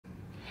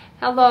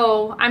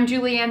Hello, I'm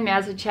Julianne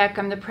Mazacek.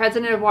 I'm the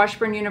president of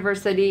Washburn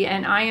University,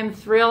 and I am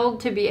thrilled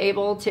to be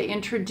able to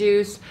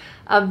introduce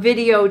a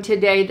video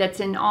today that's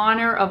in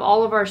honor of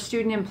all of our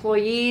student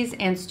employees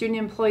and Student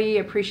Employee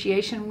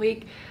Appreciation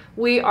Week.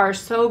 We are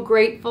so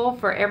grateful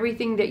for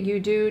everything that you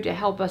do to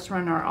help us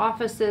run our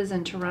offices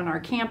and to run our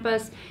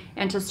campus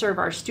and to serve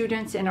our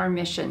students in our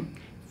mission.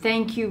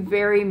 Thank you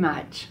very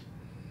much.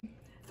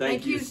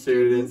 Thank you,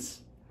 students.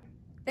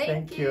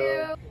 Thank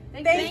you.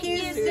 Thank you,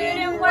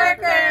 student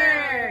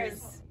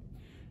workers.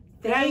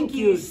 Thank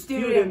you,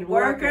 student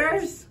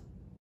workers.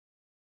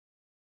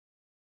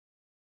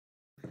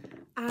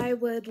 I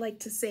would like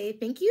to say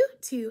thank you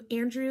to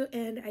Andrew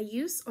and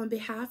Ayus on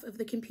behalf of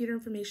the Computer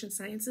Information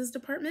Sciences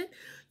Department.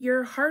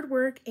 Your hard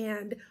work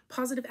and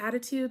positive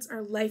attitudes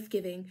are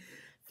life-giving.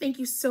 Thank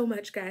you so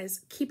much,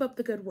 guys. Keep up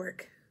the good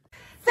work.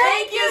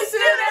 Thank you,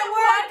 student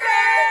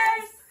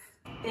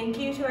workers. Thank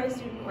you to our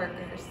student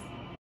workers.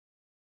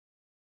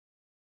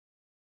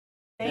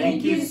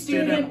 Thank you,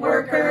 student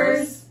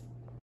workers.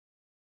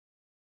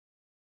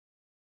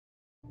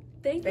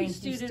 Thank you,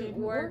 student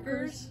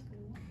workers.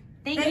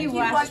 Thank you,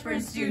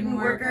 Washburn student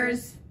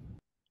workers.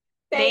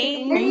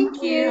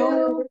 Thank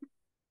you.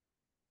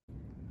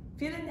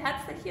 Vielen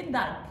herzlichen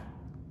Dank.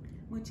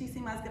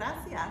 Muchísimas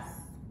gracias.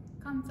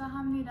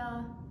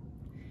 감사합니다.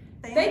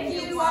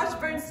 Thank you,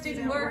 Washburn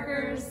student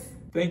workers.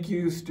 Thank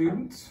you,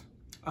 students.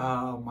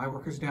 My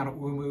workers down at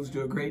WooMoves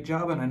do a great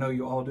job, and I know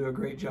you all do a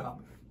great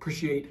job.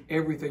 Appreciate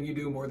everything you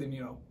do more than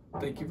you know.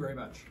 Thank you very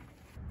much.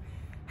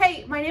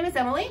 Hey, my name is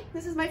Emily.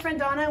 This is my friend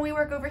Donna. We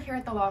work over here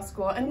at the law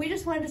school, and we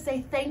just wanted to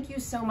say thank you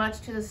so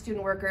much to the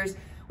student workers.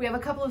 We have a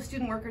couple of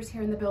student workers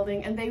here in the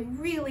building, and they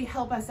really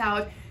help us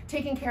out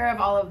taking care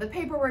of all of the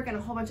paperwork and a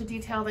whole bunch of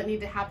detail that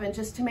need to happen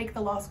just to make the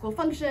law school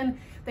function.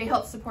 They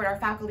help support our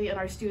faculty and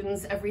our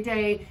students every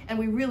day, and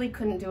we really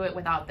couldn't do it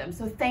without them.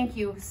 So thank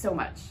you so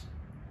much.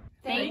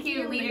 Thank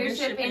you,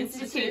 Leadership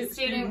Institute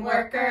student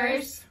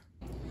workers.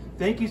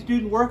 Thank you,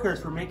 student workers,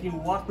 for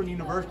making Washburn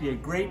University a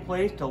great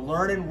place to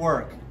learn and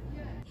work.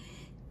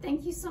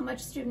 Thank you so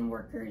much, student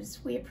workers.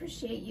 We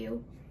appreciate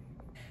you.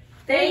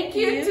 Thank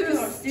you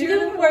to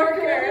student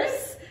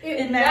workers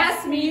in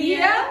mass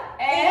media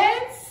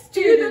and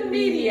student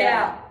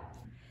media.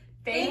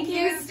 Thank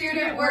you,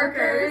 student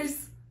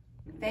workers.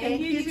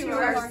 Thank you to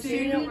our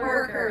student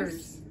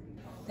workers.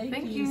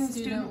 Thank you,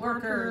 student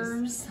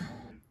workers.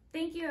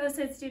 Thank you,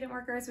 OSID student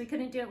workers. We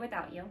couldn't do it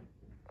without you.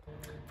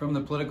 From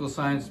the Political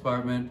Science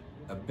Department,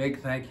 a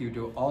big thank you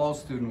to all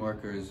student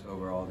workers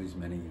over all these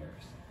many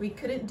years. We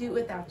couldn't do it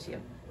without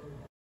you.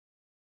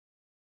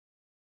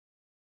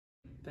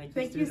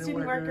 Thank you,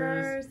 student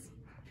workers.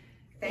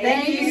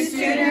 Thank you,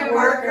 student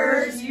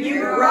workers.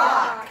 You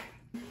rock.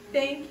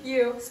 Thank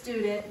you,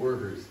 student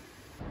Workers.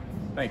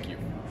 Thank you.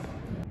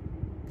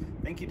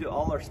 Thank you to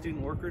all our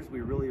student workers.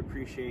 We really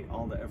appreciate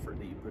all the effort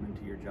that you put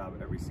into your job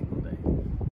every single day.